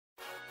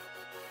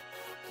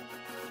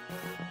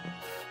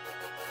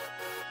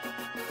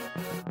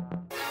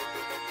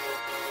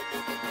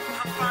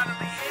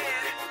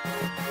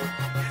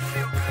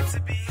What's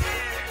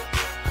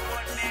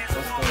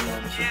going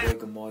on? It's your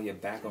boy Gamal. You're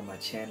back on my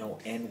channel,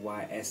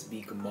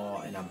 NYSB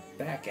Gamal, and I'm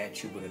back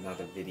at you with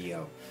another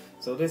video.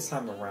 So this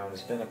time around,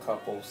 it's been a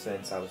couple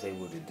since I was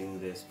able to do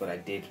this, but I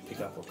did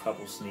pick up a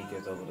couple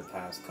sneakers over the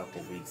past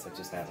couple weeks. I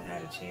just haven't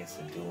had a chance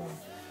to do them.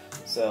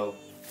 So,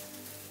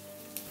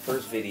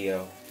 first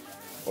video,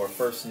 or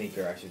first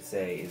sneaker I should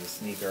say, is a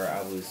sneaker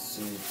I was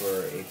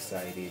super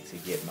excited to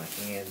get my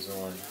hands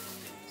on.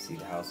 See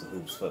the House of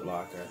Hoops Foot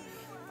Locker.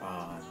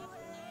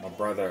 My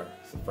brother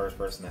is the first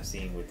person I've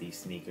seen with these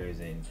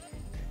sneakers, and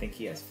I think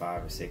he has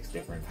 5 or 6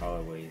 different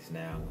colorways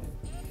now.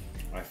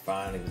 And I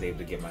finally was able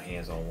to get my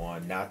hands on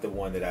one. Not the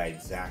one that I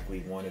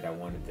exactly wanted. I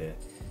wanted the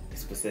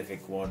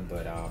specific one,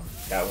 but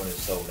that one is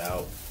sold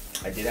out.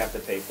 I did have to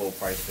pay full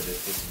price for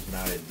this. This was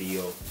not a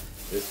deal.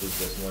 This was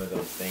just one of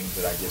those things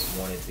that I just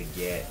wanted to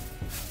get.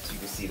 So you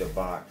can see the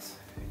box,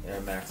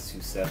 Air Max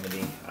 270.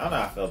 I don't know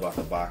how I feel about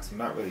the box. I'm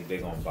not really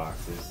big on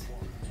boxes.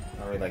 I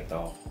don't really like the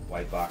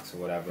white box or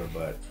whatever,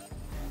 but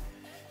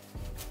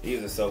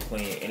these are so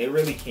clean. And it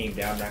really came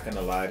down, not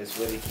gonna lie, this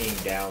really came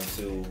down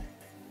to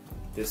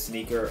this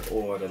sneaker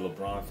or the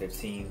LeBron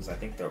 15s. I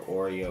think they're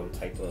Oreo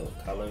type of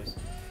colors.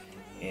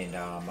 And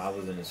I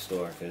was in the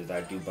store because I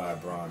do buy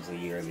bronze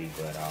yearly,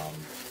 but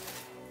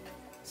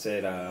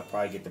said I'll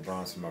probably get the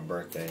bronze for my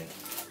birthday.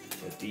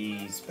 But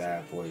these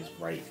bad boys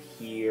right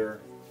here.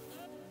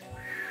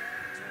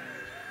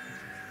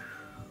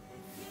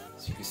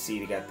 As you can see,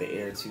 they got the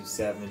Air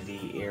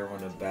 270, air on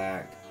the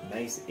back,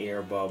 nice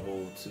air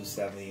bubble,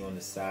 270 on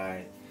the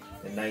side,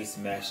 the nice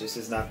mesh. This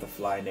is not the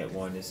Flyknit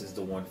one, this is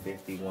the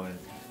 150 one.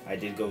 I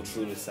did go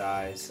true to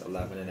size,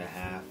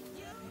 11.5.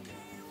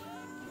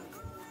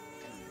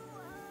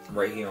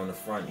 Right here on the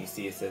front, you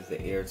see it says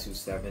the Air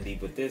 270,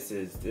 but this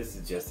is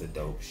just a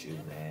dope shoe,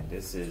 man.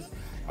 This is,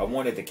 I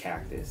wanted the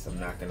cactus, I'm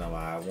not gonna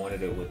lie. I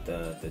wanted it with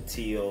the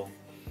teal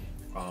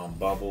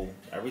bubble.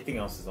 Everything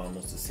else is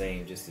almost the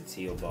same, just the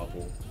teal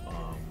bubble.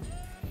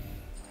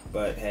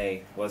 But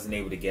hey, wasn't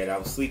able to get it. I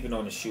was sleeping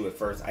on the shoe at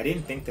first. I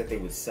didn't think that they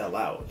would sell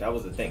out. That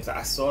was the thing. So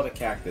I saw the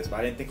cactus, but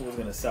I didn't think it was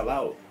gonna sell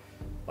out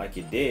like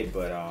it did.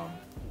 But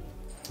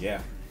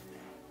yeah,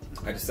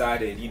 I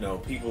decided, you know,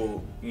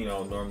 people, you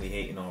know, normally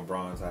hating on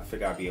bronze. I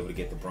figured I'd be able to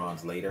get the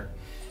bronze later.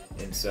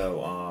 And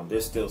so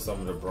there's still some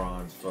of the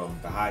bronze from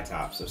the high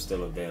tops are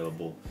still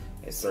available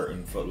at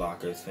certain Foot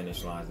Lockers,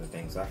 Finish Lines, and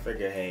things. So I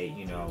figured, hey,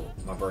 you know,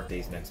 my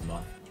birthday's next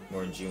month.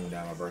 We're in June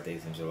now. My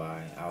birthday's in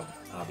July.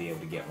 I'll be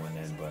able to get one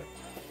then. But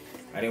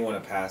I didn't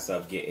want to pass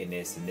up getting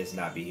this and this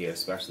not be here,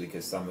 especially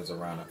because summer's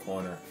around the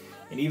corner.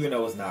 And even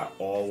though it's not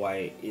all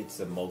white, it's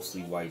a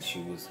mostly white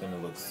shoe. It's gonna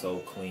look so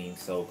clean,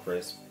 so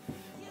crisp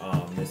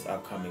this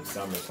upcoming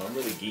summer. So I'm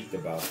really geeked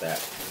about that.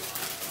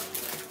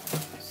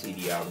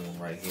 CD album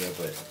right here,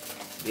 but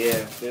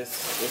yeah,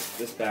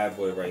 this bad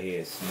boy right here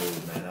is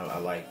smooth, man. I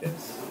like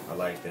this. I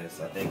like this.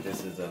 I think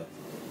this is a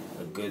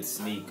good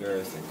sneaker.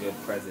 It's a good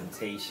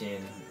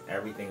presentation.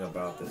 Everything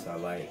about this I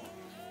like.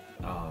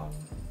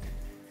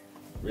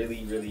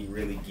 Really, really,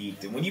 really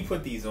geeked. And when you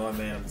put these on,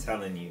 man, I'm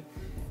telling you,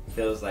 it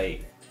feels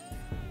like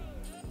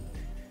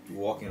you're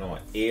walking on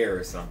air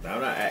or something.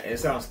 I'm not. It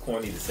sounds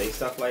corny to say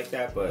stuff like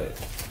that, but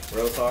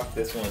real talk,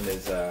 this one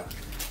is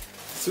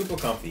super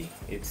comfy.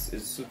 It's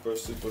super,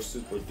 super,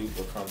 super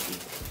duper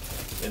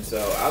comfy. And so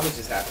I was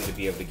just happy to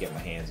be able to get my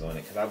hands on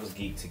it because I was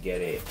geeked to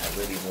get it. I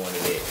really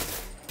wanted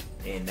it.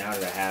 And now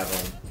that I have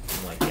them,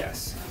 I'm like,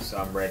 yes. So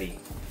I'm ready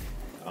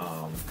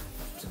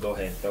to go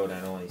ahead and throw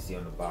that on. You see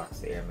on the box,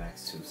 the Air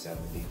Max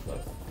 270.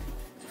 But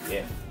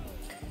yeah.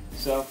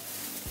 So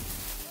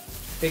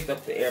picked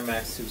up the Air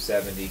Max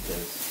 270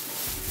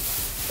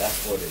 because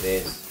that's what it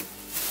is.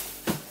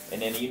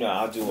 And then, you know,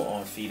 I'll do an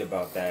on feed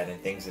about that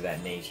and things of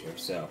that nature.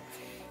 So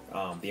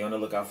be on the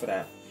lookout for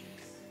that.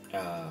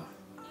 I'll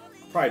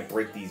probably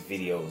break these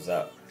videos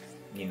up,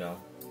 you know,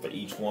 for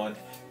each one.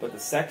 But the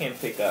second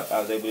pickup I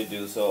was able to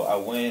do, so I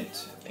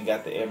went and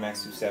got the Air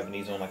Max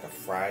 270s on like a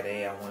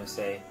Friday, I want to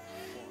say.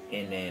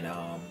 And then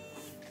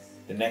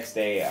the next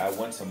day I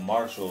went to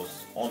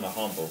Marshall's on the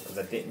Humble because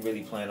I didn't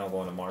really plan on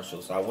going to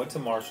Marshall's. So I went to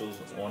Marshall's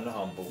on the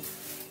Humble,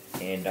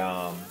 and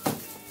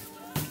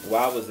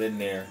while I was in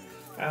there,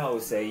 I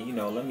always say, you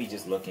know, let me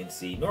just look and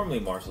see. Normally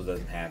Marshall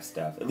doesn't have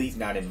stuff, at least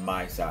not in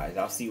my size.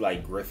 I'll see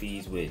like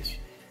Griffey's, which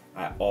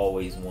I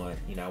always want.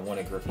 You know, I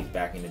wanted Griffey's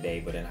back in the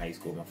day, but in high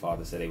school my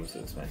father said they were too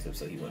expensive,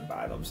 so he wouldn't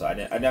buy them. So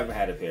I never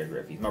had a pair of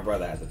Griffey's. My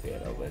brother has a pair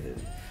though, but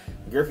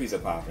Griffey's are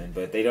popping,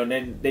 but they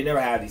never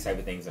have these type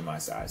of things in my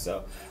size.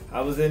 So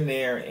I was in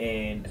there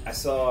and I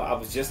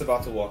was just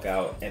about to walk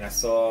out and I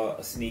saw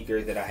a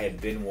sneaker that I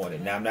had been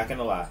wanting. Now I'm not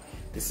gonna lie,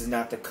 this is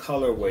not the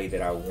colorway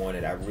that I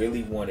wanted. I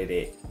really wanted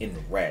it in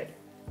red.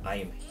 I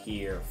am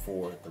here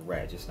for the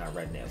red, just not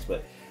red nails,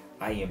 but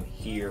I am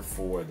here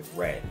for the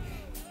red.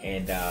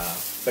 And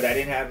but I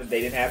didn't have it.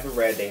 They didn't have the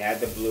red. They had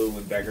the blue.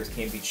 And beggars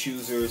can't be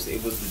choosers.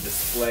 It was the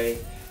display,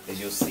 as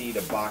you'll see.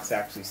 The box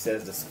actually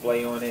says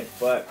display on it,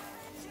 but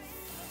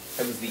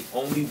it was the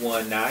only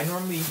one. Now I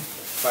normally,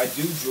 if I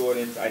do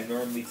Jordans, I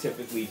normally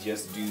typically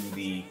just do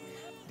the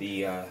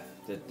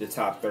the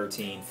top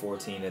 13,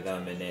 14 of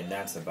them, and then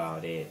that's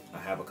about it. I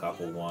have a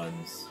couple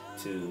 1s,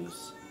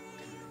 2s,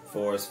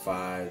 4s,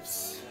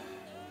 5s,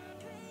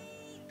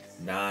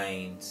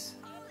 9s,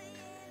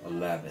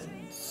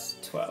 11s,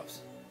 12s.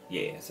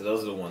 Yeah, so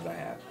those are the ones I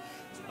have.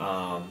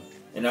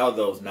 And all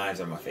those 9s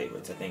are my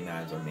favorites. I think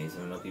 9s are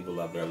amazing. I know people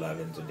love their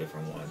 11s or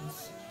different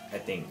ones. I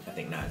think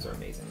 9s are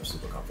amazing. They're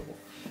super comfortable.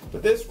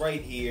 But this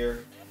right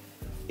here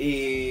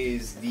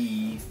is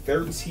the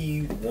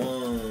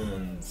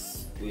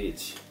 31s,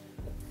 which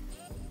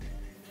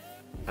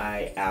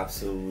I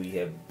absolutely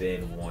have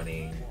been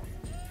wanting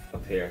a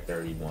pair of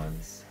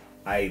 31s.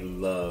 I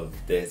love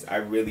this. I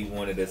really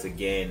wanted this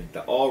again.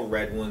 The all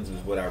red ones was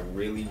what I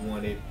really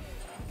wanted.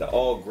 The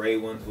all gray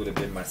ones would have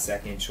been my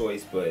second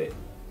choice, but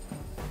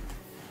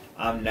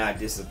I'm not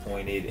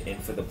disappointed.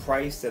 And for the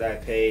price that I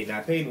paid, and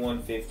I paid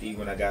 $150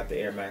 when I got the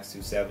Air Max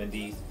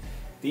 270s.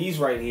 These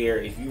right here,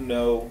 if you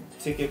know,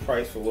 ticket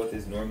price for what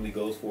this normally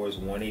goes for is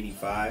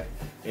 $185.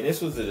 And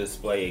this was a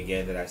display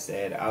again that I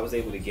said. I was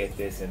able to get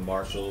this in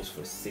Marshall's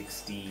for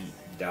 $60.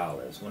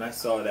 When I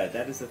saw that,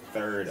 that is a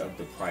third of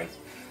the price.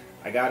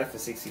 I got it for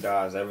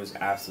 $60. There was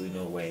absolutely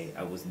no way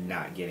I was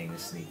not getting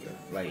this sneaker.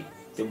 Like,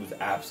 there was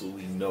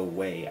absolutely no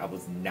way I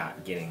was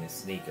not getting this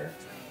sneaker.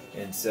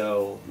 And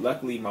so,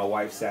 luckily, my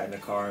wife sat in the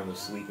car and was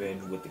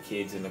sleeping with the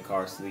kids in the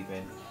car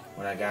sleeping.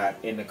 When I got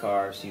in the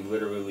car, she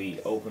literally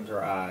opened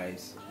her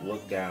eyes,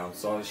 looked down,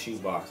 saw the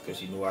shoebox because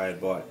she knew I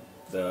had bought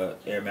the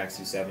Air Max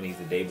 270s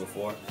the day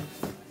before.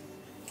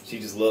 She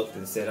just looked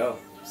and said, "Oh,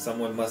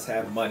 someone must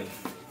have money,"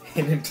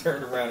 and then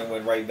turned around and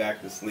went right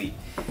back to sleep.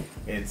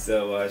 And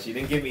so she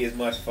didn't give me as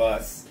much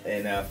fuss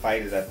and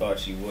fight as I thought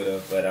she would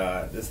have.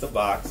 But this is the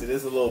box. It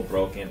is a little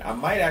broken. I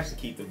might actually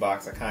keep the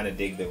box. I kind of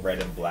dig the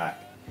red and black.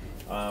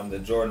 The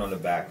Jordan on the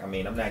back. I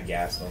mean, I'm not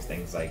gassed on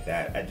things like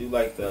that. I do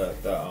like the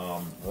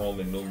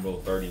Roman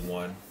numeral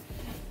 31.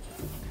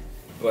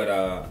 But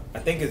I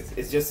think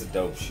it's just a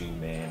dope shoe,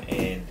 man.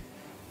 And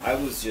I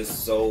was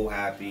just so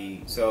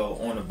happy. So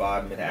on the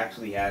bottom, it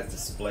actually has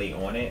display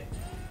on it.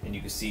 And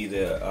you can see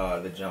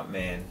the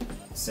Jumpman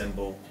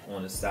symbol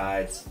on the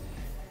sides.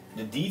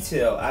 The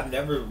detail, I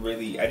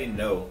didn't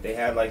know. They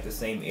had like the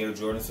same Air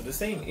Jordan. So the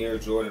same Air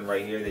Jordan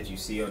right here that you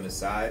see on the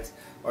sides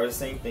are the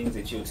same things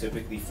that you'll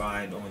typically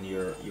find on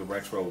your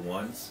retro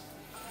ones.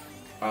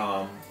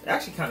 It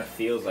actually kind of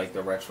feels like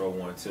the retro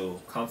one too,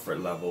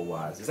 comfort level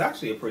wise. It's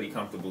actually a pretty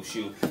comfortable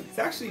shoe. It's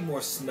actually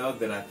more snug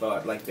than I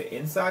thought. Like the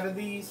inside of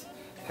these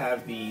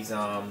have these,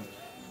 I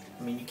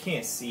mean you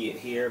can't see it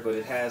here, but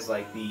it has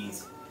like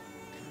these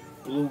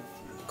blue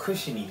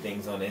cushiony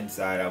things on the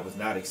inside I was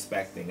not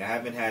expecting. I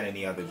haven't had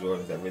any other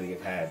Jordans that really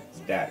have had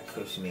that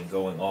cushioning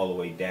going all the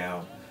way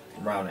down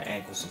around the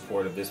ankle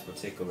support of this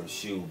particular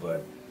shoe,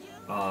 but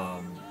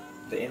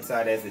the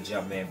inside has the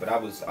Jumpman. But I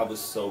was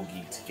so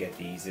geeked to get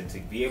these, and to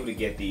be able to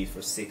get these for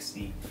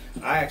 $60.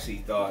 I actually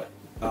thought,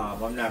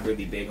 I'm not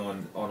really big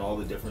on all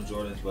the different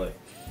Jordans, but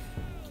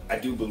I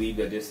do believe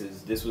that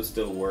this was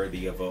still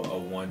worthy of a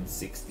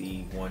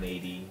 160,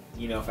 180.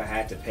 You know, if I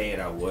had to pay it,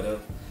 I would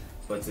have.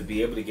 But to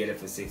be able to get it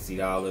for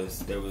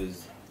 $60, there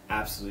was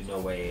absolutely no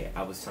way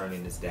I was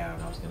turning this down.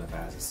 I was going to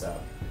pass this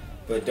up.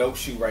 But dope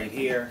shoe right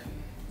here.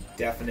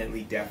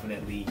 Definitely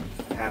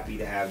happy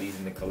to have these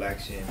in the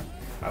collection.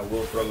 I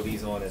will throw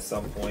these on at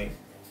some point.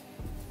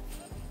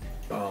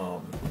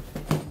 But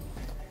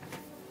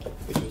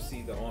you'll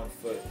see the on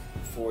foot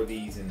for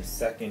these in a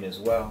second as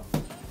well.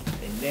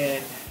 And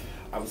then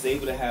I was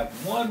able to have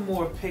one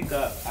more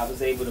pickup I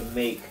was able to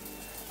make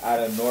out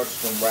of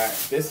Nordstrom Rack.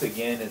 This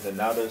again is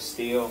another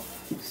steal.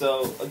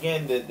 So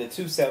again, the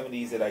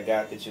 270s that I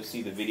got that you'll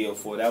see the video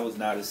for, that was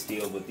not a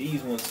steal, but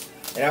these ones,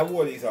 and I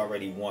wore these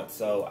already once,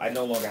 so I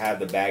no longer have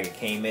the bag it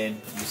came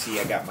in. You see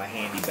I got my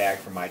handy bag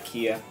from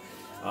IKEA.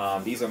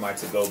 These are my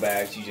to-go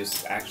bags. You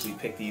just actually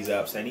pick these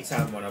up. So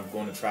anytime when I'm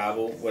going to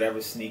travel,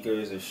 whatever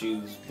sneakers or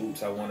shoes,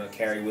 boots I want to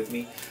carry with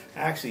me,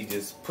 I actually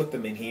just put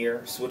them in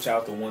here, switch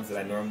out the ones that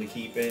I normally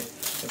keep in,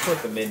 and put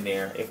them in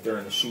there if they're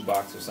in a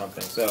shoebox or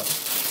something. So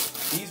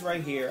these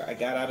right here, I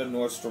got out of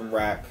Nordstrom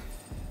Rack.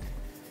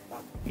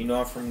 You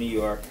know I'm from New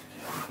York.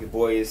 Your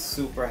boy is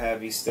super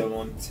heavy still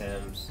on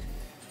Timbs.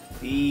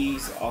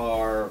 These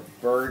are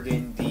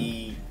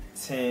Burgundy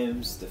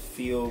Timbs, the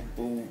field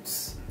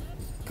boots.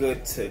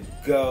 Good to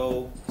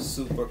go,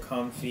 super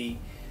comfy.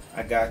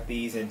 I got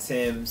these in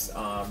Timbs.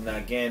 Now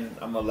again,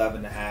 I'm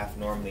 11.5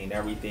 normally and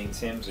everything.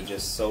 Timbs are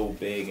just so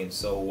big and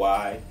so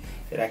wide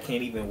that I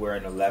can't even wear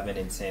an 11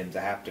 in Timbs.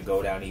 I have to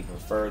go down even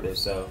further.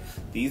 So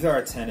these are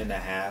a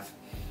 10.5.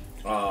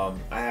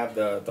 I have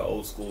the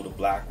old school, the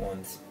black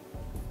ones.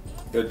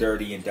 They're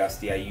dirty and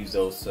dusty. I use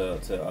those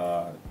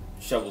to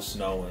shovel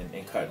snow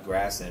and cut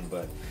grass in.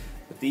 But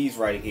these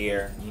right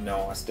here, you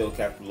know, I still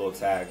kept a little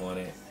tag on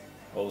it.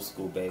 Old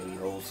school, baby,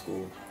 old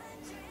school.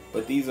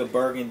 But these are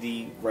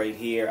Burgundy right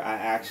here. I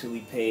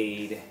actually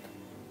paid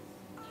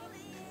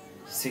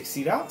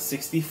 $60,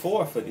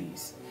 $64 for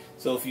these.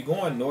 So if you go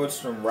on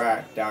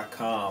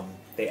NordstromRack.com,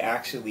 they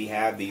actually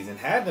have these and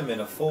had them in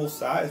a full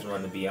size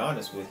run, to be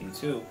honest with you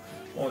too.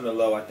 On the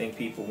low, I think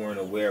people weren't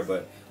aware,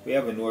 but we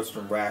have a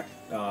Nordstrom rack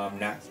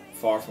not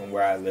far from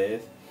where I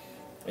live.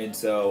 And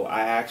so I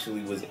actually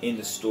was in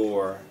the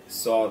store,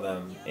 saw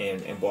them,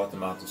 and bought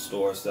them out the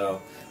store.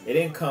 So it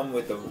didn't come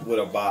with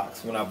a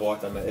box. When I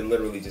bought them, it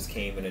literally just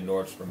came in a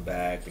Nordstrom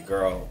bag. The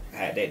girl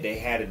had they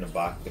had it in a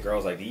box. The girl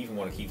was like, "Do you even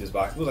want to keep this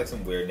box?" It was like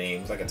some weird name.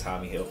 It was like a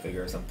Tommy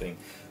Hilfiger or something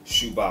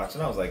shoe box.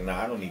 And I was like,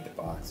 "Nah, I don't need the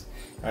box."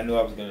 I knew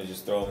I was gonna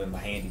just throw them in my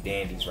handy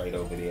dandies right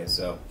over there.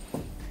 So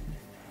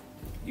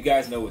you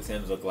guys know what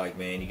Timbs look like,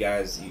 man. You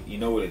guys, you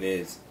know what it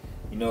is.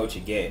 You know what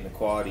you're getting. The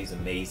quality is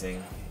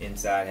amazing.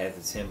 Inside has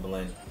the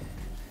Timberland,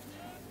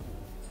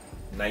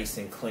 nice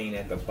and clean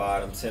at the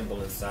bottom,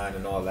 Timberland sign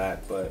and all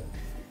that. But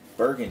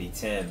Burgundy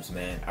Timbs,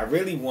 man, I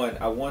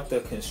want the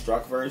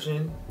construct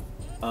version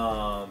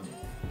of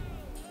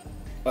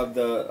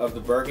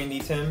the Burgundy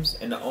Timbs,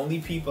 and the only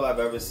people I've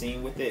ever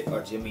seen with it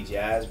are Jimmy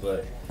Jazz.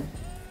 But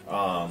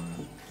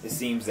it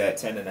seems that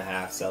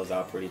 10.5 sells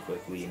out pretty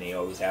quickly, and they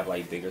always have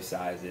like bigger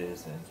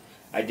sizes. And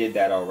I did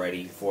that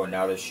already for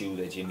another shoe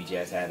that Jimmy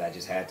Jazz had. I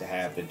just had to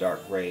have the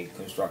dark gray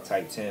construct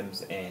type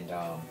Timbs, and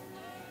I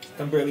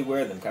can barely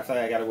wear them. I feel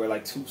like I gotta wear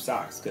like 2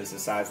 socks because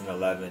it's size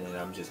 11, and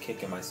I'm just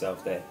kicking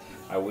myself that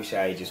I wish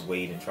I had just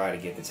waited and tried to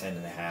get the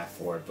 10.5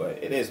 for it.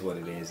 But it is what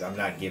it is. I'm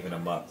not giving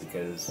them up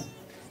because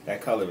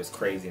that color is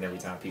crazy, and every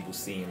time people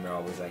see them, they're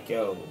always like,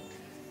 "Yo, where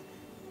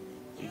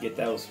you get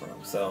those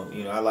from?" So,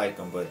 you know, I like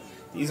them. But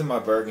these are my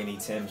Burgundy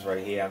Timbs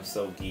right here. I'm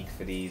so geeked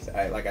for these.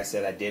 Like I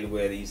said, I did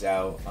wear these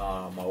out.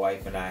 My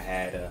wife and I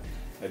had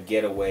a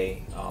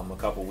getaway a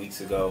couple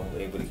weeks ago. We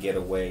were able to get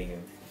away,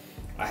 and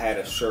I had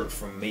a shirt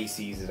from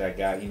Macy's that I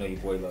got. You know your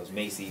boy loves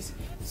Macy's.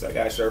 So I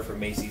got a shirt from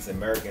Macy's,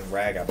 American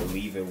Rag, I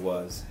believe it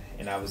was.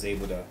 And I was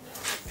able to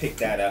pick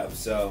that up.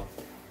 So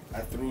I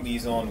threw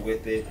these on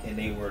with it, and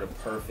they were the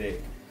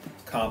perfect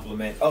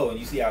compliment. Oh, and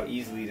you see how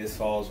easily this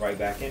falls right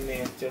back in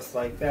there, just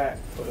like that.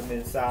 Put them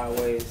in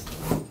sideways.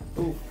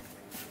 Ooh.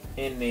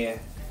 In there.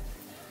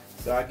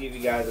 So I'll give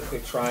you guys a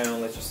quick try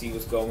on, let you see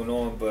what's going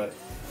on. But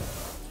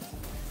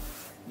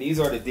these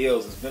are the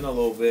deals. It's been a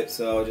little bit,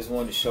 so I just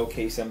wanted to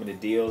showcase some of the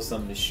deals,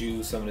 some of the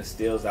shoes, some of the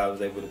steals I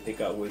was able to pick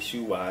up with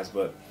shoe wise.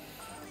 But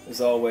as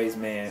always,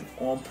 man,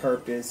 on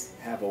purpose,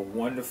 have a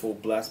wonderful,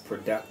 blessed,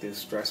 productive,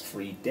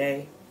 stress-free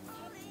day.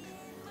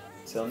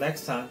 Till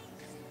next time.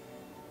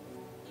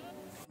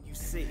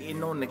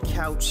 Sitting on the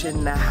couch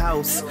in the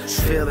house,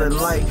 feeling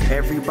like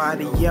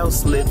everybody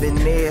else living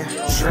their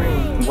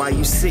dream. While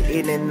you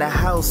sitting in the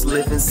house,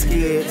 living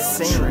scared,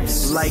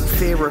 seems like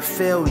fear of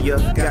failure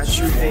got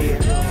you there.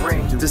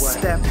 To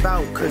step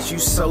out cause you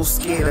so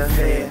scared of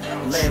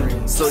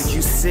failing. So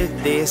you sit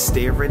there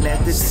staring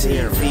at the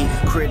TV,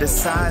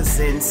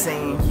 criticizing,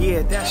 saying,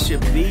 yeah, that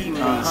should be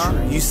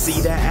me. You see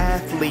the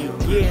athlete,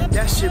 yeah,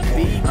 that should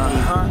be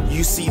me.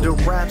 You see the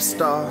rap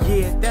star,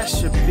 yeah, that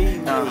should be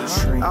me.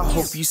 I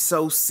hope you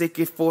so sick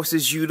it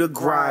forces you to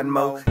grind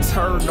more.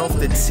 Turn off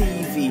the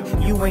TV,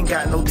 you ain't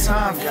got no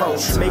time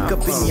for. Make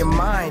up in your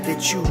mind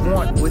that you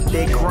want what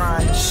that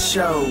grind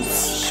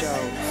shows.